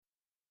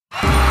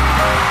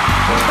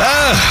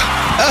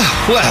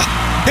Well,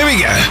 here we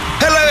go.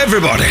 Hello,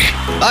 everybody.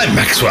 I'm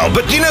Maxwell,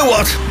 but you know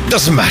what?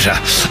 Doesn't matter.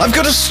 I've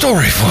got a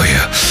story for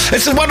you.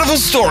 It's a wonderful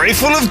story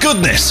full of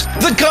goodness,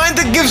 the kind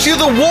that gives you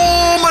the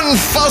warm and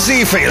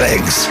fuzzy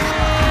feelings.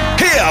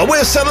 Here,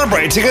 we're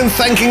celebrating and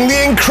thanking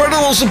the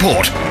incredible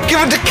support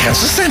given to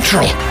Cancer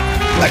Central.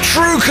 A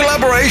true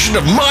collaboration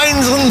of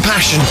minds and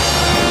passion.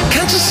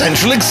 Cancer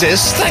Central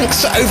exists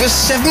thanks to over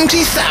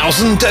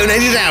 70,000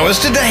 donated hours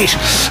to date.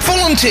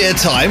 Volunteer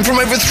time from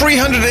over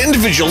 300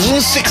 individuals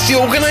and 60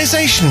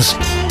 organisations.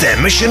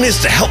 Their mission is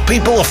to help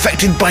people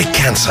affected by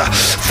cancer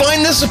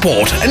find the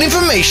support and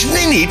information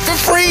they need for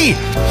free.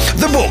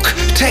 The book,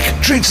 Tech,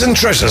 Treats and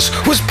Treasures,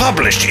 was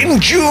published in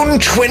June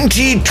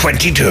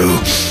 2022.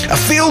 A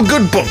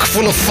feel-good book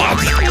full of fun,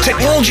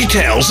 technology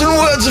tales and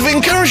words of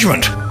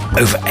encouragement.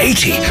 Over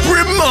 80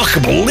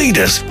 remarkable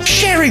leaders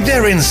sharing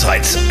their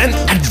insights and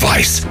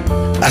advice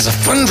as a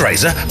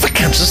fundraiser for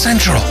Cancer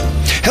Central,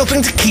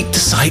 helping to keep the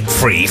site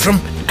free from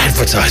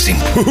advertising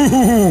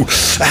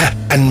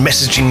and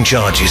messaging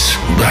charges.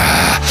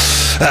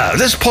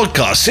 This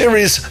podcast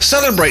series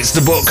celebrates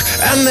the book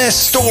and their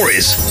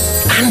stories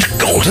and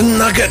golden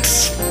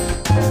nuggets.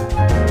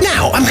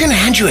 Now I'm going to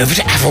hand you over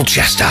to Avril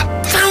Chester,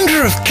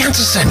 founder of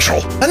Cancer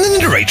Central and the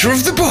narrator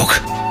of the book.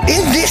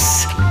 In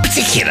this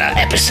particular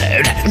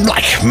episode,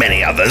 like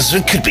many others,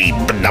 it could be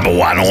number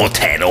 1 or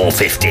 10 or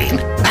 15.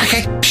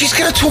 Okay, she's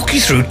going to talk you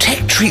through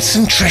Tech, Treats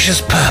and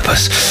Treasures'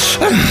 purpose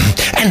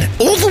and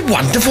all the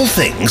wonderful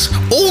things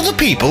all the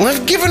people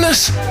have given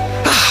us.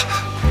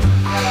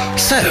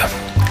 So,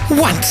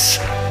 once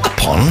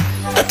upon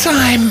a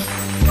time.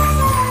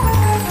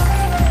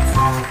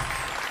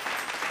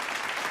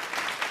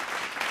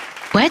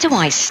 Where do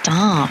I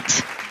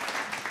start?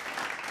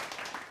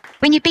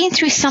 When you've been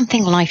through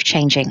something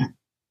life-changing,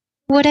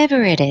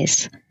 whatever it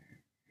is,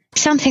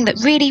 something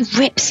that really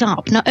rips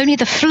up not only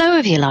the flow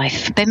of your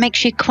life, but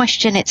makes you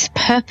question its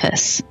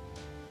purpose.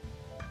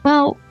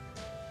 Well,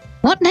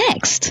 what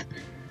next?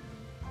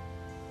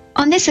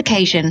 On this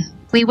occasion,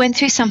 we went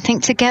through something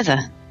together.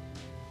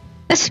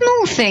 A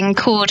small thing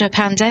called a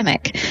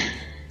pandemic.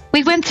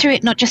 We went through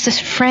it not just as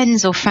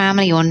friends or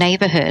family or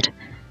neighborhood,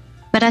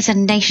 but as a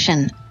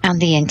nation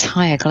and the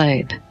entire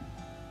globe.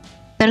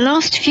 The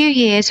last few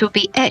years will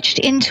be etched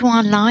into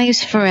our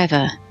lives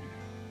forever,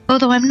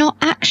 although I'm not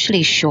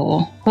actually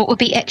sure what will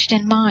be etched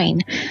in mine.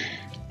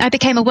 I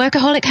became a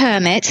workaholic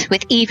hermit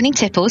with evening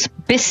tipples,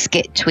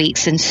 biscuit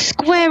tweaks, and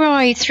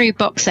square-eyed through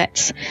box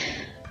sets.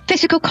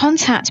 Physical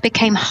contact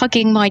became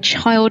hugging my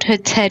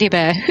childhood teddy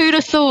bear. Who'd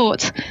have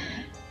thought?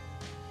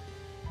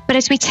 But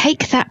as we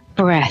take that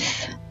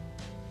breath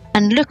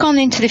and look on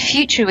into the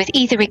future with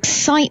either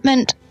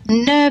excitement,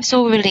 nerves,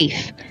 or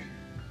relief,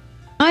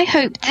 I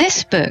hope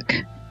this book,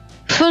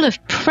 full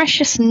of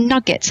precious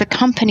nuggets,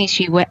 accompanies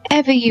you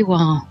wherever you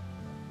are.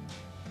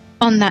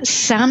 On that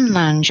sand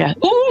lounger,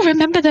 oh,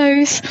 remember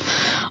those?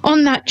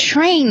 On that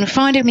train,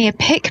 finding me a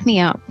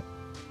pick-me-up.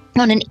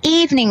 On an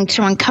evening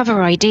to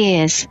uncover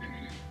ideas.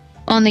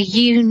 On the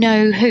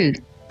you-know-who.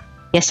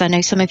 Yes, I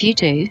know some of you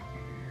do.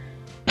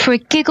 For a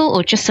giggle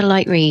or just a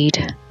light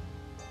read.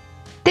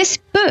 This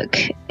book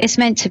is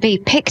meant to be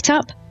picked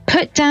up,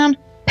 put down,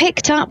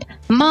 picked up,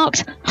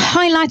 marked,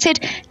 highlighted,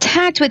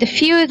 tagged with a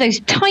few of those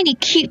tiny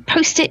cute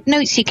post-it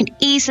notes you can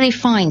easily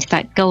find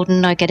that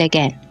golden nugget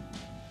again.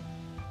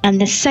 And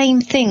the same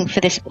thing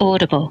for this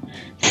Audible.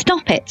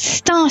 Stop it,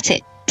 start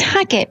it,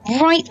 tag it,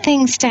 write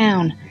things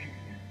down.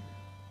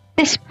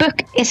 This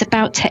book is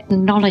about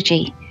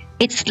technology,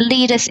 its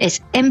leaders,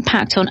 its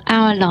impact on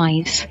our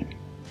lives.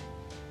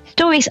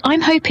 Stories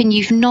I'm hoping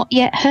you've not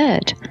yet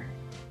heard,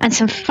 and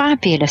some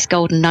fabulous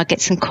golden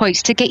nuggets and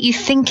quotes to get you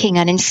thinking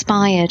and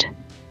inspired.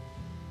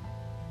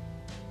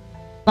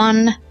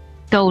 One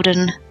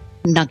golden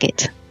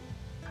nugget.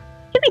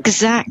 Who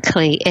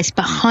exactly is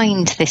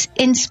behind this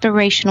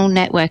inspirational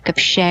network of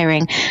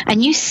sharing a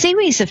new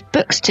series of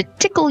books to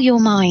tickle your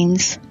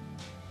minds?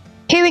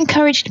 Who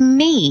encouraged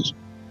me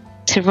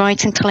to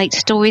write and collate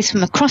stories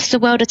from across the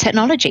world of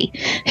technology?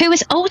 Who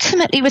is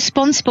ultimately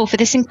responsible for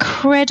this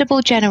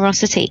incredible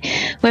generosity,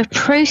 where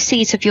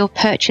proceeds of your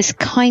purchase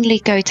kindly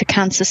go to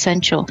Cancer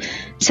Central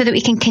so that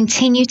we can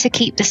continue to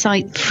keep the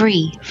site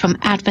free from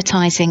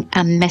advertising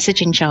and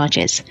messaging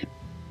charges?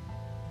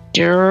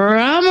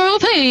 Drumroll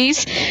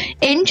please,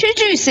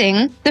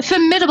 introducing the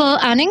formidable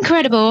and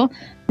incredible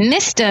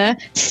Mr.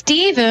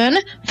 Stephen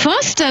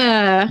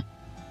Foster.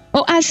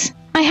 Or as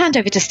I hand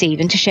over to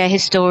Stephen to share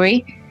his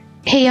story,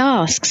 he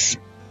asks,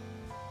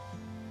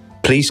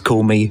 Please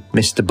call me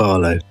Mr.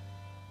 Barlow.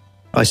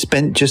 I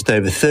spent just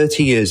over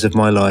 30 years of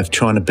my life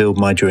trying to build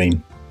my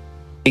dream.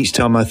 Each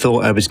time I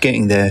thought I was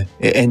getting there,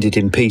 it ended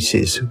in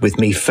pieces, with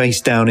me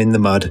face down in the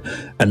mud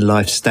and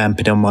life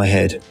stamping on my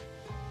head.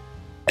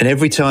 And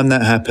every time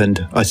that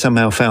happened, I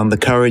somehow found the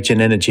courage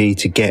and energy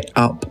to get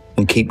up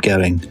and keep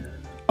going.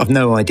 I've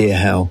no idea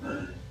how.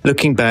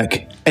 Looking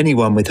back,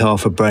 anyone with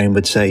half a brain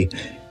would say,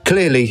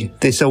 clearly,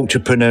 this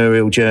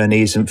entrepreneurial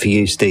journey isn't for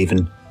you,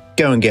 Stephen.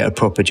 Go and get a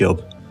proper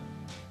job.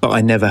 But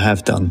I never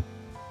have done.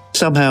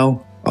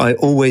 Somehow, I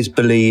always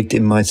believed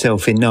in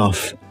myself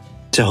enough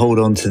to hold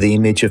on to the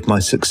image of my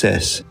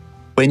success.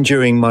 When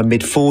during my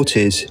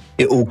mid-40s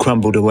it all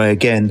crumbled away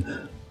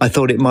again, I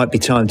thought it might be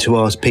time to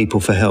ask people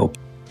for help.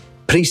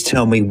 Please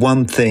tell me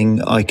one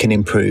thing I can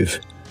improve.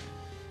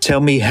 Tell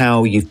me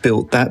how you've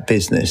built that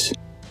business.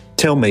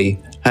 Tell me,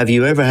 have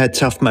you ever had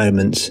tough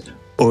moments,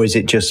 or is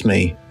it just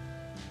me?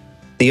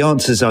 The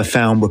answers I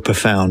found were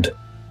profound.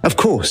 Of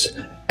course,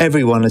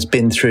 everyone has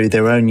been through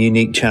their own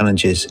unique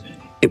challenges.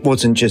 It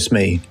wasn't just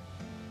me.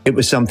 It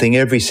was something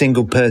every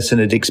single person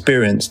had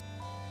experienced,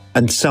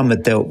 and some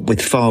had dealt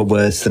with far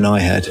worse than I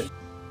had.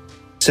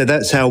 So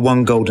that's how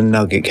One Golden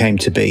Nugget came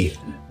to be,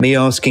 me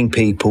asking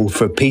people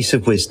for a piece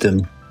of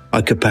wisdom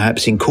I could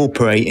perhaps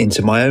incorporate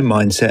into my own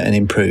mindset and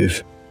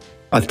improve.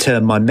 I've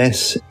turned my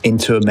mess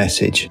into a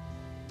message.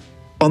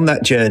 On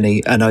that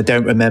journey, and I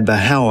don't remember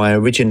how I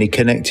originally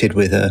connected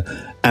with her,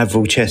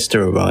 Avril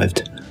Chester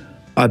arrived.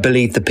 I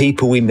believe the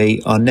people we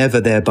meet are never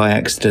there by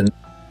accident.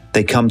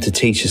 They come to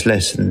teach us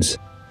lessons,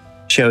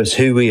 show us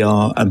who we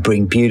are, and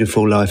bring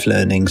beautiful life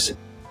learnings.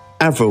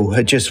 Avril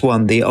had just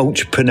won the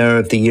Entrepreneur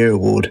of the Year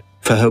award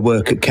for her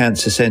work at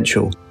Cancer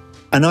Central,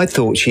 and I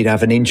thought she'd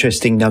have an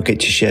interesting nugget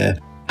to share,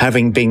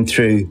 having been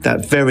through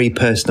that very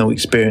personal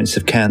experience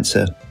of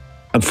cancer,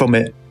 and from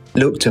it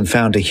looked and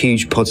found a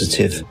huge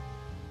positive.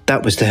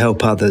 That was to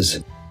help others,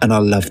 and I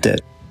loved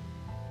it.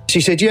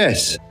 She said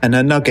yes, and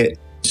her nugget,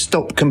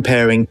 "Stop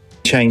comparing,"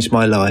 changed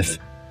my life.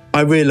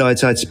 I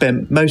realised I'd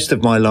spent most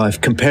of my life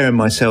comparing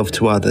myself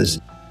to others,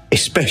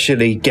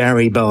 especially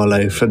Gary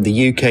Barlow from the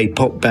UK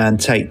pop band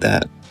Take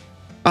That.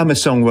 I'm a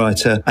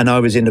songwriter, and I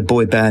was in a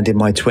boy band in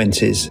my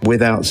 20s,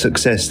 without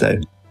success though.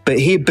 But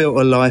he built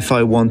a life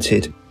I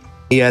wanted.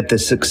 He had the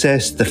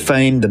success, the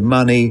fame, the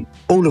money,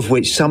 all of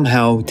which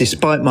somehow,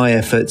 despite my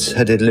efforts,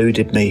 had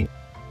eluded me.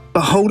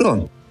 But hold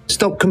on,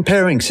 stop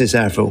comparing, says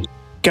Avril.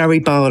 Gary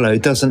Barlow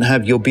doesn't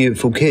have your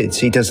beautiful kids,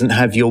 he doesn't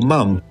have your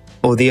mum,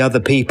 or the other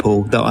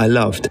people that I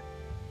loved.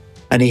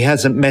 And he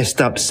hasn't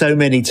messed up so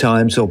many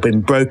times or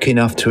been broke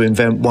enough to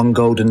invent one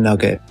golden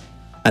nugget.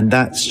 And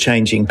that's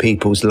changing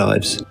people's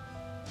lives.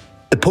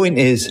 The point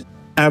is,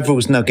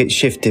 Avril's nugget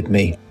shifted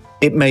me.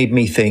 It made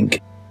me think,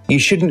 you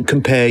shouldn't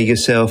compare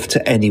yourself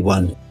to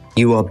anyone.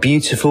 You are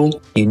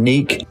beautiful,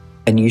 unique,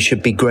 and you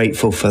should be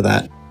grateful for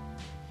that.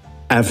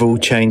 Avril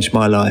changed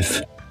my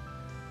life.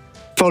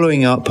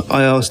 Following up,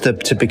 I asked her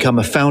to become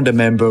a founder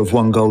member of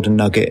One Golden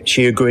Nugget.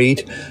 She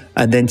agreed,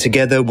 and then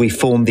together we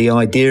formed the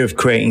idea of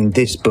creating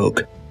this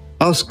book.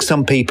 Ask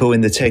some people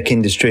in the tech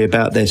industry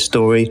about their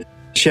story,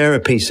 share a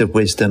piece of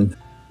wisdom,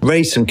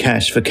 raise some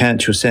cash for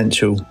Cancer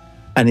Central,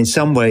 and in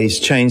some ways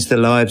change the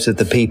lives of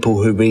the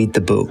people who read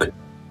the book.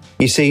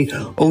 You see,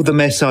 all the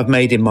mess I've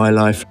made in my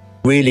life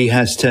really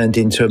has turned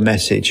into a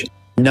message.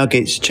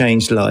 Nuggets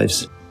change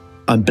lives.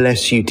 I'm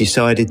blessed you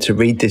decided to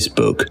read this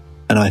book,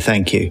 and I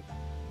thank you.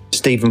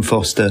 Stephen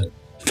Foster,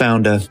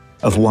 founder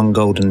of One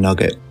Golden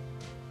Nugget.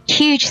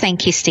 Huge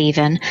thank you,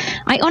 Stephen.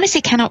 I honestly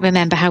cannot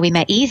remember how we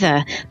met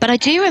either, but I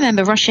do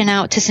remember rushing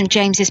out to St.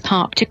 James's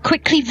Park to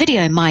quickly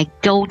video my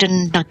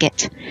golden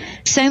nugget.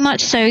 So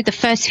much so the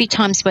first few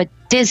times were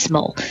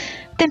dismal.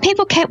 Then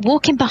people kept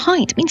walking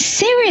behind. I mean,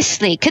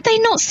 seriously, could they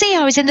not see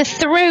I was in the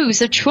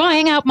throes of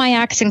trying out my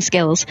acting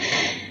skills?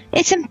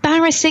 It's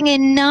embarrassing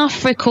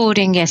enough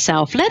recording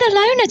yourself, let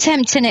alone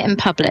attempting it in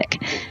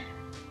public.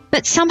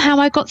 But somehow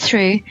I got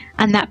through,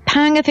 and that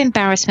pang of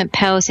embarrassment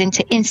pales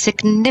into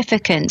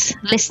insignificance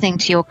listening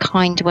to your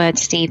kind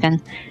words,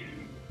 Stephen.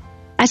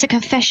 As a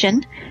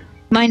confession,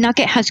 my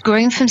nugget has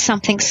grown from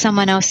something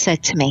someone else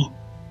said to me.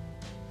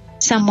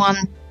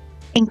 Someone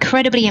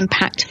incredibly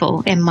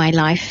impactful in my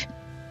life.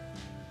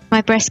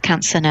 My breast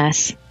cancer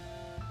nurse.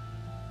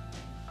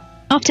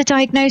 After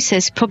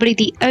diagnosis, probably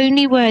the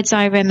only words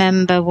I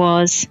remember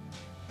was,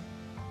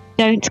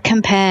 "Don't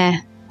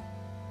compare."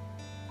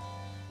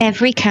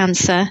 Every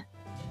cancer,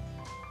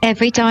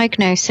 every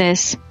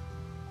diagnosis,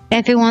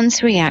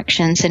 everyone's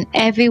reactions, and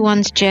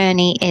everyone's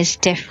journey is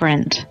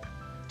different.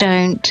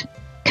 Don't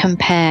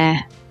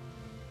compare.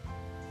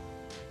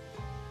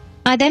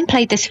 I then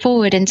played this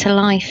forward into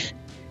life.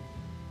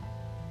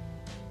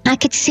 I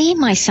could see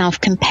myself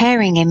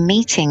comparing in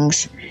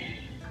meetings.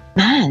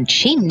 Man,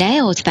 she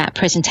nailed that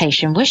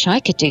presentation. Wish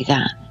I could do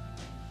that.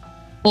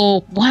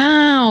 Or,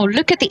 wow,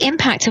 look at the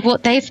impact of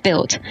what they've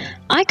built.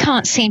 I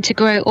can't seem to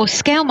grow or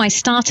scale my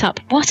startup.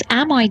 What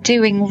am I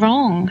doing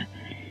wrong?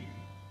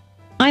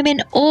 I'm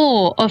in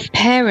awe of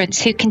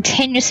parents who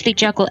continuously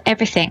juggle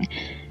everything,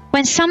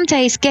 when some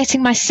days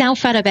getting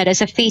myself out of bed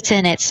is a feat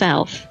in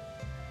itself.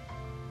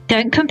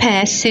 Don't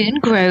compare, soon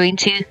grow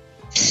into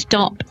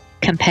stop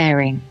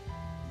comparing.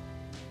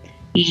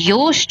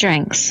 Your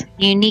strengths,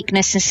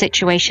 uniqueness, and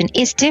situation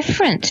is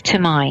different to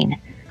mine.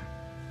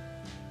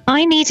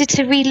 I needed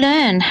to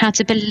relearn how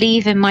to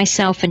believe in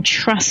myself and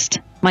trust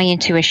my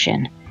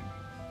intuition.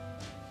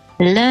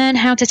 Learn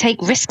how to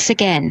take risks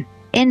again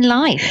in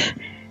life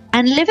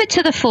and live it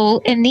to the full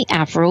in the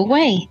Avril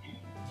way.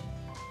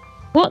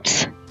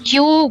 What's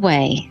your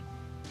way?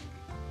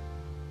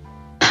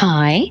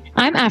 Hi,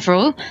 I'm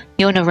Avril,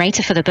 your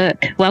narrator for the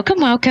book. Welcome,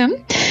 welcome.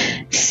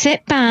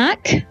 Sit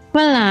back,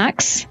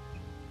 relax,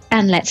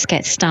 And let's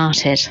get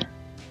started.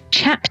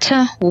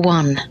 Chapter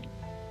 1.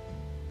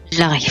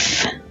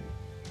 Life.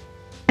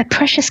 A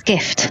precious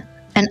gift,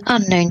 an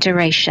unknown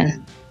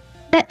duration.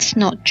 Let's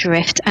not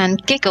drift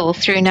and giggle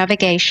through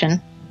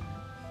navigation.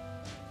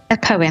 A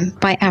poem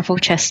by Avril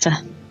Chester.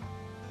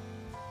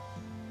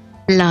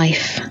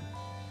 Life.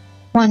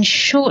 One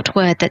short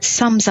word that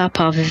sums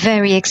up our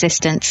very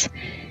existence.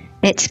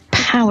 It's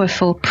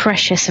powerful,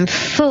 precious, and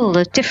full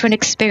of different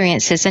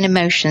experiences and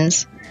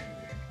emotions.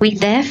 We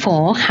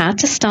therefore had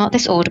to start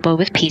this Audible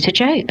with Peter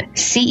Job,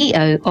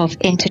 CEO of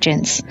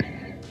Intelligence.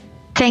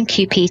 Thank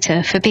you,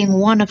 Peter, for being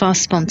one of our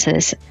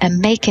sponsors and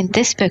making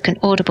this book and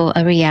Audible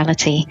a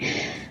reality.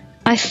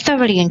 I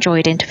thoroughly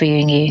enjoyed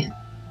interviewing you.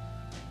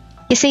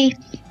 You see,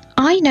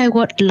 I know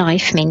what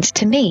life means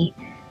to me,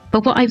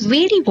 but what I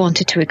really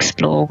wanted to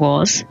explore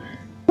was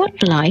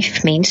what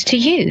life means to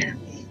you.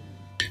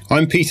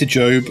 I'm Peter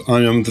Job.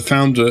 I am the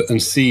founder and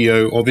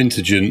CEO of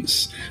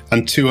Intelligence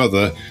and 2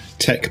 other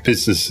tech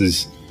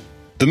businesses.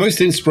 The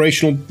most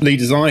inspirational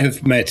leaders I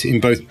have met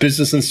in both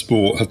business and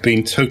sport have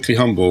been totally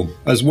humble,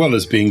 as well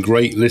as being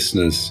great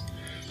listeners.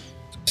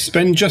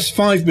 Spend just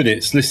 5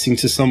 minutes listening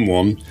to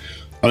someone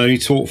and only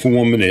talk for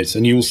 1 minute,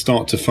 and you will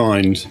start to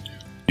find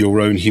your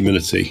own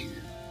humility.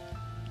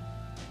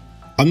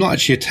 I'm not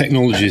actually a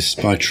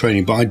technologist by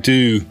training, but I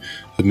do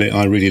admit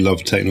I really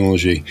love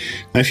technology.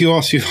 Now, if you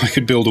ask me if I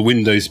could build a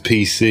Windows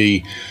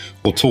PC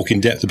or talk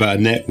in depth about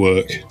a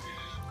network,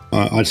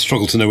 I'd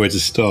struggle to know where to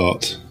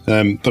start.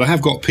 But I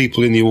have got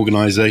people in the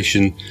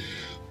organisation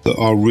that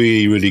are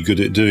really, really good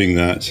at doing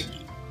that.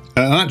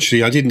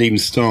 Actually, I didn't even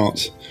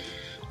start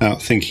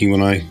out thinking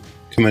when I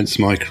commenced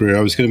my career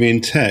I was going to be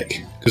in tech,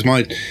 because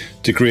my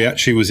degree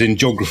actually was in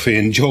geography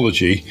and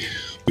geology,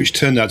 which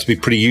turned out to be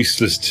pretty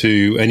useless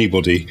to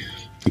anybody,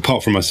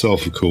 apart from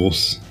myself, of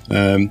course.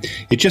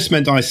 It just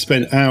meant I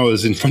spent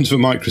hours in front of a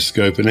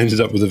microscope and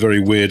ended up with a very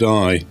weird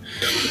eye.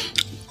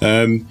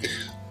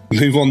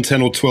 Move on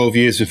 10 or 12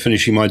 years of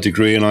finishing my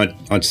degree, and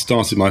I'd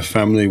started my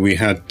family. We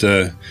had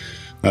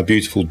a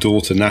beautiful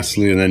daughter,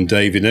 Natalie, and then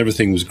David, and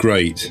everything was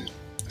great.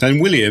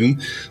 And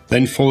William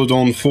then followed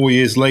on 4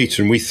 years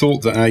later, and we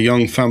thought that our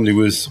young family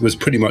was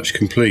pretty much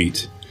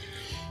complete.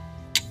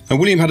 And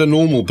William had a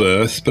normal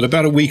birth, but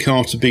about a week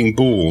after being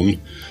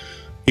born,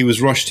 he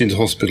was rushed into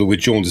hospital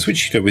with jaundice,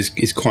 which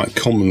is quite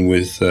common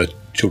with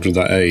children of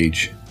that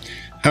age.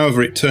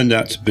 However, it turned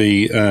out to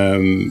be,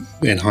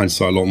 in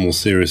hindsight, a lot more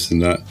serious than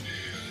that.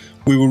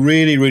 We were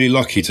really, really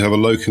lucky to have a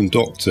locum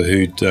doctor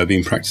who'd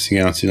been practicing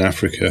out in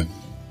Africa.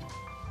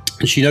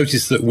 And she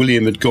noticed that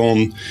William had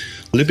gone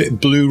a little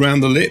bit blue around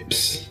the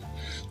lips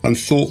and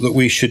thought that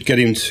we should get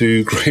him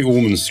to Great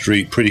Ormond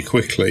Street pretty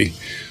quickly,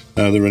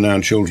 the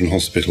renowned children's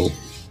hospital.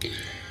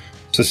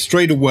 So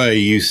straight away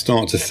you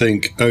start to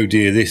think, oh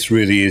dear, this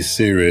really is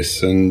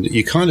serious. And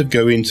you kind of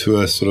go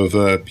into a sort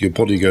of, your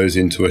body goes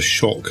into a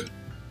shock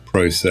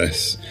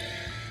process.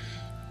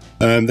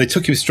 They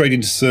took him straight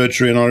into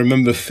surgery, and I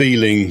remember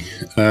feeling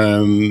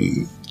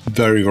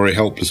very, very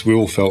helpless. We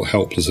all felt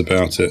helpless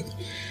about it.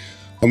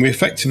 And we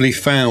effectively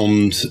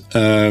found,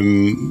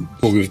 we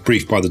were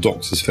briefed by the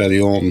doctors fairly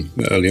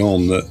early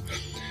on, that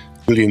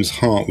William's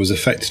heart was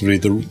effectively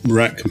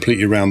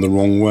completely around the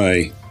wrong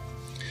way.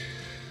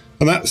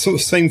 And that sort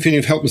of same feeling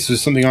of helplessness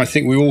is something I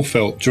think we all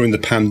felt during the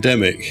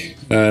pandemic,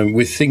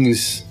 with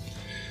things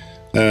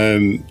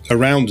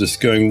around us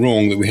going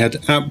wrong that we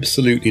had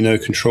absolutely no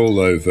control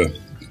over.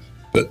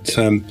 But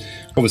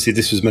obviously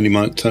this was many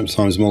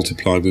times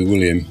multiplied with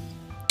William.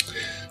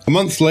 A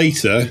month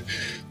later,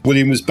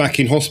 William was back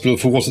in hospital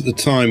for what at the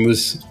time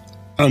was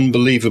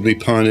unbelievably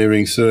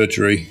pioneering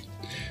surgery.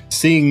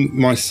 Seeing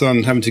my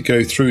son having to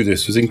go through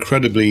this was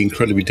incredibly,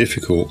 incredibly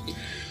difficult.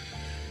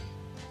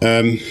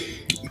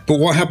 But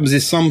what happens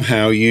is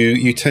somehow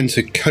you tend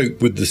to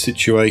cope with the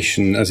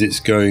situation as it's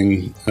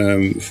going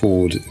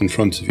forward in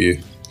front of you.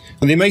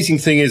 And the amazing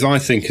thing is, I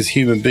think, as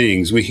human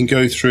beings, we can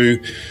go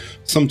through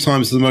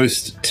sometimes the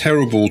most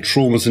terrible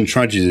traumas and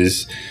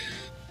tragedies,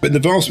 but in the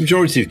vast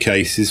majority of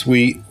cases,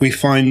 we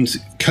find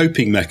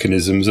coping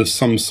mechanisms of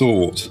some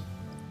sort.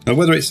 Now,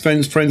 whether it's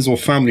friends or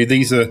family,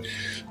 these are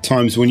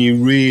times when you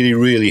really,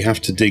 really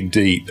have to dig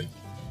deep.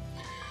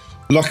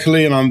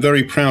 Luckily, and I'm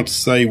very proud to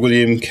say,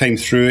 William came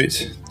through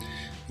it.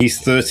 He's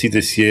 30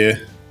 this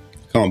year.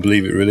 Can't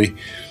believe it, really.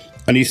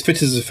 And he's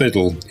fit as a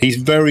fiddle. He's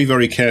very,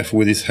 very careful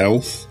with his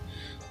health.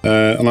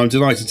 And I'm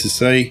delighted to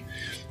say,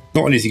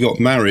 not only has he got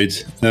married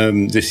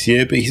this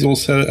year, but he's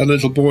also a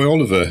little boy,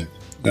 Oliver.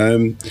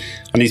 And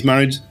he's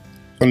married,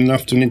 funnily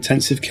enough, to an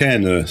intensive care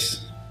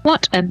nurse.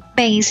 What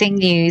amazing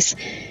news.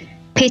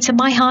 Peter,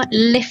 my heart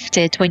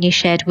lifted when you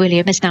shared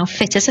William is now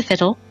fit as a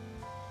fiddle.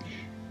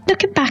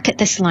 Looking back at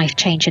this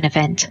life-changing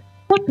event,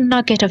 what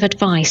nugget of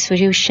advice would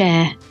you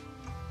share?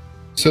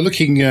 So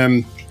looking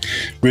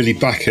really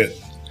back at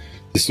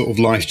this sort of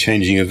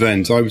life-changing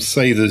event, I would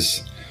say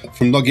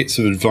from nuggets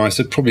of advice,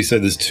 I'd probably say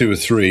there's 2 or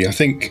 3. I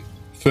think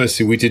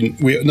firstly,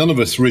 none of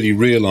us really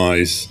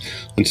realise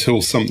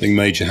until something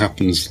major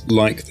happens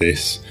like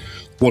this,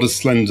 what a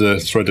slender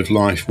thread of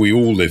life we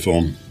all live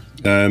on.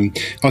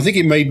 I think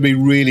it made me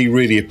really,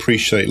 really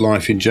appreciate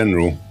life in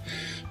general.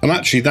 And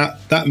actually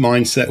that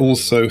mindset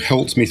also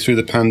helped me through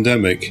the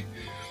pandemic.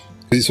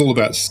 It's all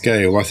about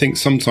scale. I think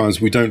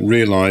sometimes we don't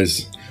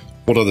realise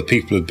what other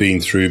people have been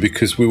through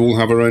because we all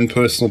have our own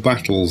personal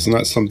battles, and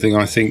that's something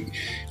I think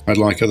I'd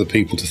like other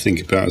people to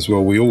think about as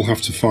well. We all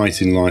have to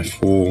fight in life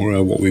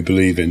for what we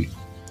believe in.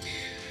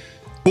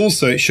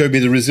 Also, it showed me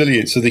the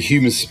resilience of the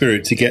human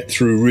spirit to get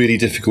through really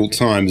difficult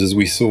times, as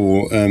we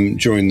saw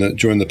during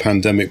the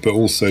pandemic, but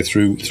also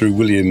through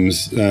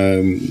William's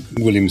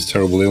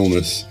terrible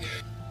illness.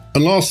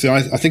 And lastly,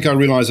 I think I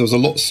realised I was a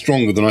lot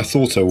stronger than I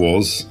thought I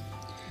was,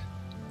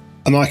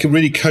 and I could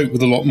really cope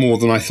with a lot more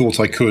than I thought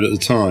I could at the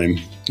time.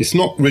 It's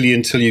not really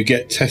until you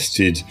get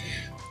tested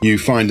you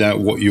find out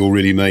what you're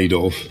really made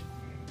of.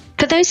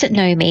 For those that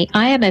know me,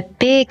 I am a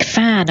big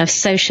fan of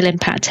social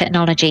impact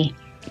technology.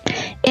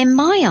 In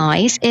my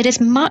eyes, it is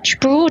much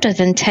broader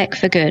than tech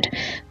for good,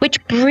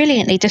 which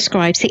brilliantly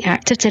describes the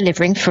act of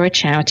delivering for a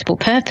charitable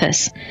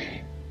purpose.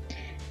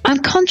 I'm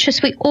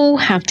conscious we all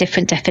have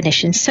different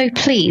definitions, so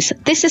please,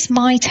 this is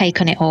my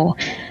take on it all.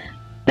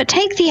 But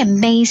take the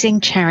amazing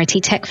charity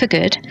tech for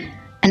good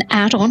and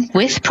add on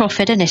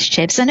with-profit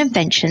initiatives and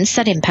inventions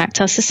that impact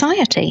our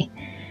society.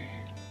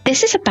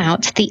 This is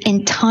about the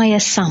entire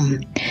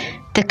sum,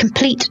 the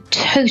complete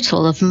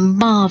total of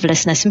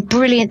marvellousness and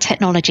brilliant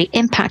technology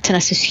impacting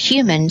us as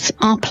humans,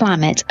 our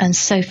planet, and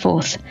so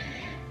forth.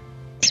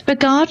 It's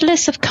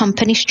regardless of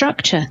company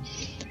structure,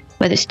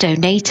 whether it's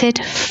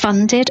donated,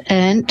 funded,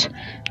 earned,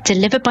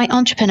 delivered by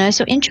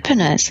entrepreneurs or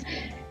intrapreneurs,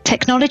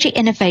 technology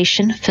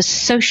innovation for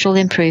social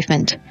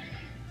improvement.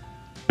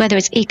 Whether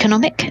it's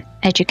economic,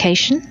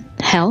 education,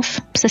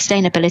 health,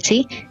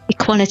 sustainability,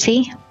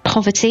 equality,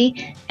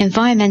 poverty,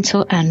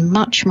 environmental, and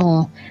much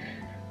more.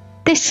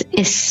 This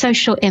is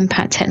social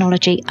impact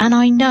technology, and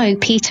I know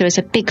Peter is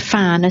a big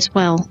fan as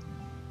well.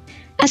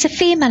 As a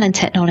female in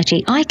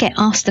technology, I get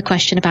asked the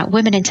question about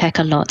women in tech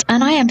a lot,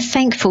 and I am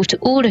thankful to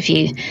all of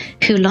you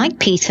who, like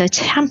Peter,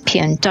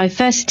 champion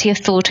diversity of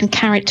thought and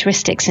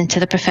characteristics into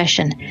the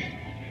profession.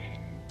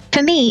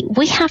 For me,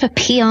 we have a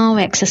PR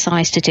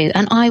exercise to do,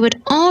 and I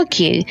would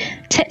argue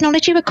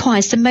technology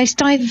requires the most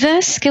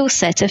diverse skill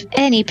set of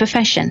any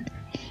profession.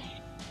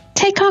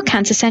 Take our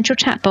Cancer Central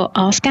chatbot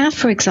Ask Av,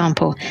 for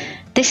example.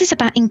 This is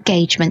about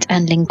engagement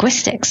and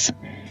linguistics.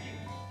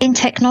 In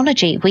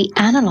technology, we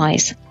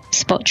analyse,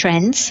 spot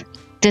trends,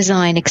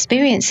 design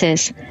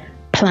experiences,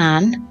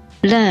 plan,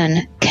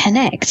 learn,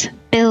 connect,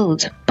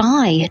 build,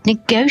 buy,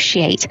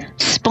 negotiate,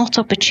 spot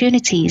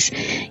opportunities,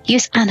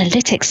 use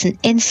analytics and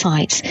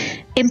insights,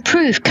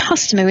 improve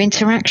customer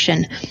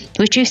interaction,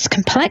 reduce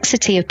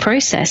complexity of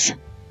process,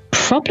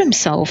 problem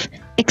solve,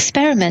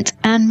 experiment,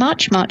 and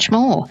much, much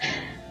more.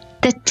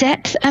 The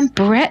depth and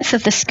breadth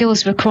of the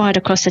skills required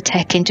across the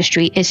tech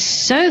industry is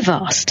so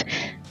vast,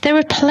 there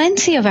are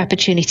plenty of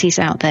opportunities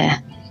out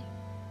there.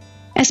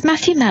 As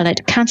Matthew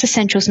Mallett, Cancer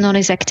Central's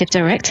non-executive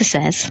director,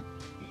 says,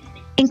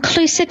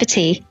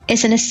 inclusivity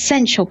is an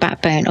essential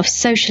backbone of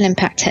social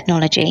impact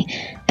technology,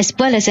 as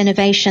well as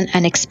innovation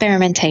and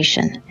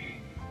experimentation.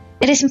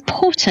 It is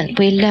important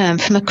we learn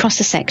from across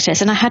the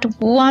sectors, and I had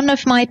one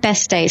of my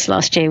best days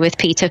last year with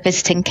Peter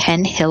visiting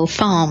Ken Hill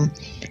Farm.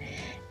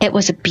 It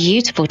was a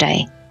beautiful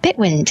day, bit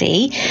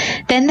windy,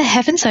 then the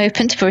heavens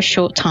opened for a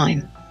short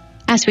time.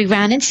 As we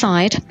ran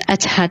inside, a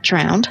tad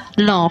drowned,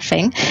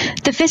 laughing,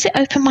 the visit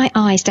opened my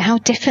eyes to how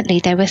differently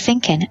they were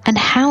thinking and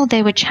how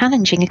they were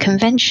challenging a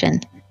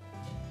convention.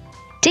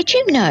 Did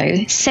you know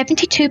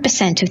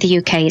 72% of the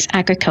UK is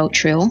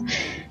agricultural?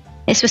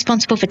 It's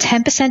responsible for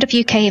 10% of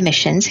UK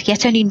emissions,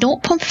 yet only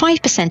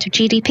 0.5% of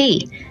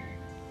GDP.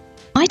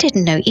 I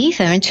didn't know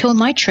either until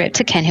my trip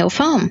to Ken Hill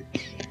Farm.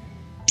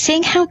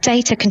 Seeing how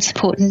data can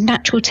support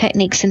natural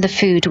techniques in the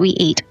food we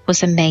eat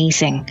was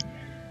amazing.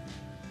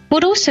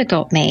 What also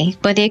got me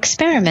were the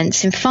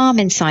experiments in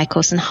farming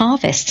cycles and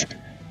harvest.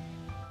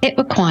 It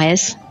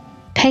requires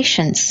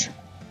patience,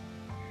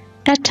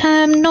 a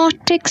term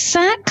not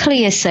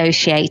exactly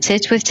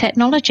associated with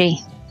technology.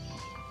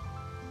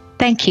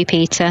 Thank you,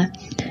 Peter.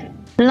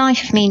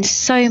 Life means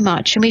so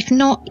much, and we've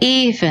not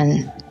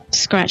even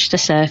scratched the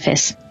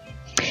surface.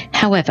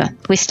 However,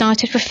 we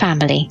started with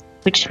family,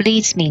 which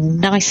leads me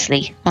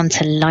nicely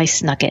onto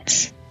lice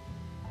nuggets.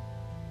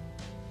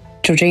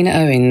 Georgina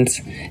Owens,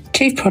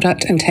 Chief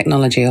Product and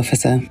Technology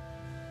Officer.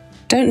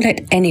 Don't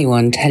let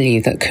anyone tell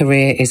you that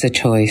career is a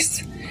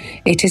choice.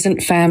 It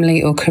isn't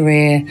family or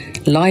career,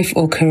 life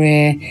or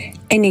career,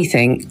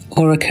 anything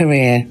or a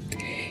career.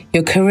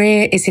 Your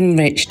career is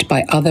enriched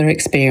by other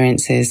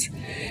experiences,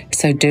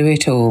 so do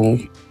it all.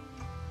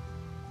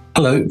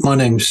 Hello, my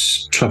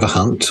name's Trevor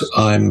Hunt.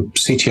 I'm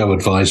CTO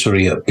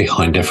Advisory at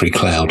Behind Every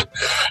Cloud,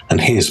 and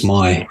here's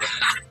my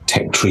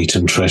tech treat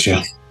and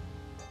treasure.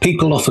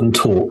 People often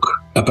talk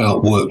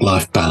about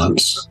work-life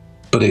balance,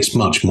 but it's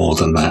much more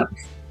than that.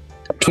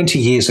 20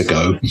 years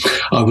ago,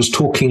 I was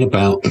talking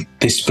about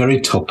this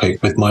very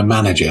topic with my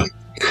manager,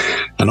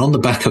 and on the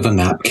back of a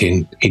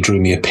napkin, he drew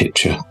me a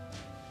picture.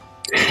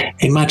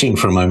 Imagine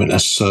for a moment a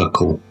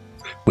circle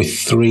with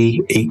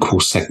 3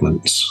 equal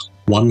segments.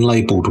 One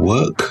labelled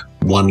work,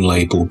 one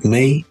labelled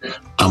me,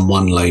 and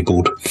one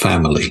labelled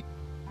family.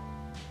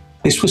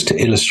 This was to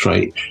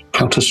illustrate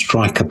how to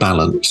strike a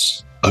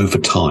balance over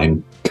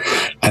time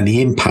and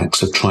the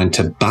impacts of trying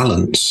to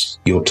balance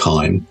your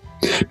time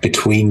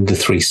between the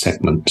three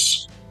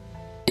segments.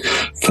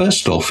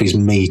 First off is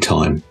me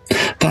time.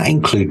 That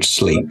includes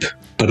sleep,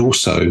 but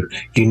also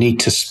you need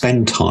to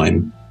spend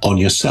time on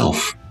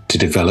yourself to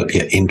develop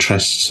your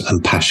interests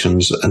and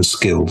passions and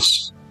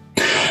skills.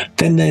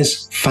 Then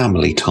there's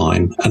family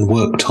time and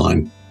work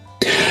time.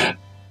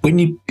 When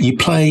you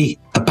play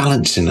a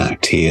balancing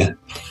act here,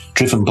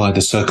 driven by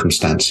the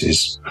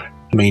circumstances,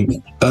 I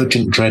mean,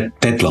 urgent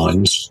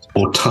deadlines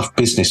or tough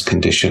business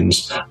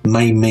conditions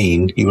may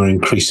mean you are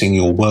increasing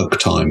your work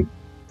time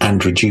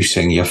and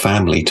reducing your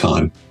family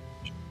time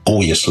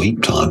or your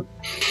sleep time.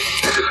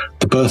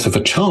 The birth of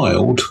a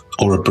child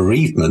or a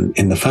bereavement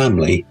in the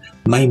family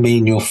may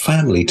mean your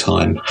family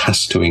time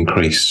has to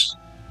increase.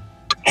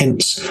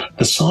 Hence,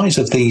 the size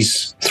of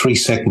these three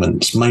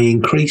segments may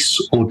increase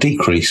or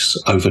decrease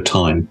over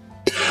time,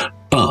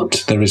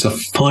 but there is a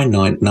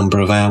finite number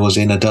of hours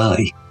in a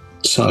day.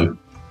 So,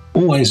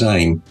 always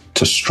aim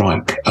to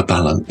strike a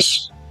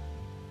balance.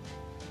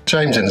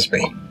 James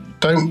Innesby,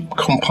 don't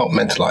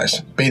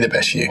compartmentalise, be the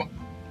best you.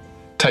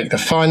 Take the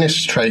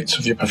finest traits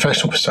of your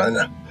professional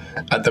persona,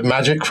 add the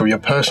magic from your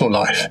personal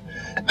life,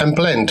 and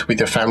blend with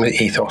your family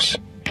ethos.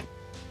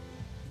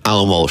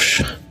 Alan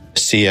Walsh,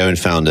 CEO and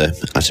founder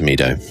at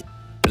Amido.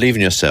 Believe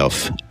in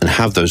yourself and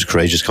have those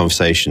courageous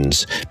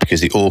conversations,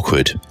 because the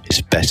awkward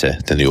is better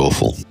than the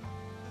awful.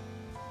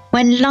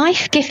 When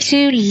life gives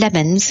you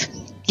lemons,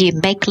 you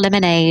make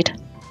lemonade.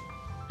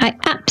 I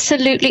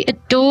absolutely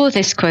adore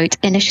this quote,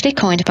 initially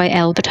coined by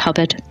Albert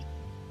Hubbard.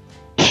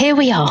 Here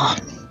we are,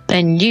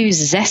 a new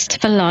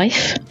zest for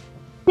life,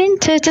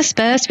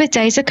 interspersed with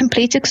days of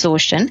complete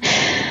exhaustion,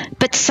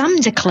 but some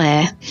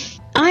declare,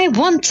 I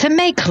want to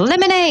make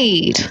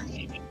lemonade.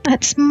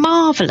 That's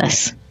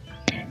marvellous.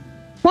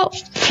 What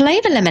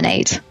flavour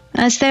lemonade?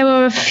 As there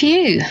were a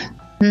few.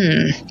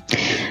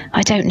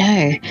 I don't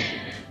know.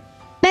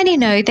 Many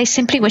know they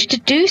simply wish to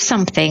do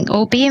something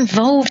or be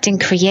involved in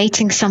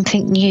creating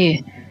something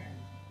new.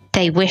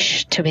 They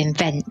wish to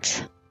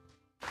invent.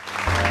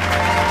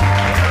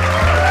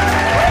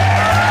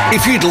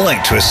 If you'd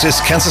like to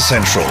assist Cancer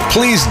Central,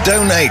 please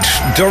donate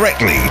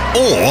directly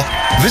or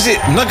visit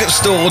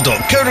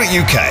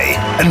nuggetstore.co.uk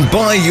and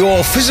buy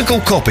your physical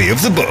copy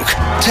of the book,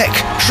 Tech,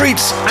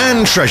 Treats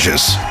and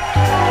Treasures.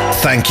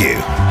 Thank you.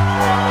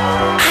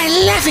 I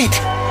love it.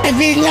 I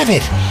really love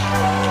it.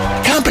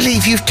 Can't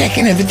believe you've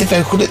taken over the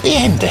vocal at the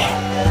end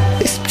there.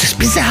 It's just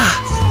bizarre.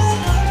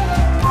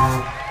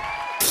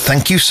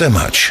 Thank you so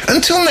much.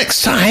 Until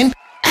next time.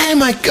 Oh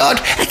my God,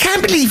 I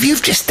can't believe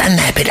you've just done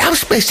that bit. I was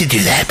supposed to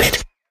do that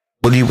bit.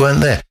 Well, you weren't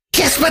there.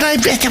 Yes, but I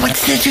wanted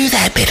to do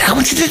that bit. I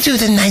wanted to do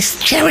the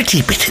nice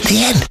charity bit at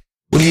the end.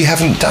 Well, you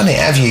haven't done it,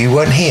 have you? You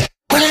weren't here.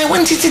 Well, I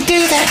wanted to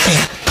do that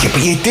bit. Yeah,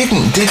 but you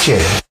didn't, did you?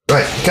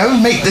 Right, go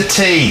and make the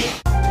tea.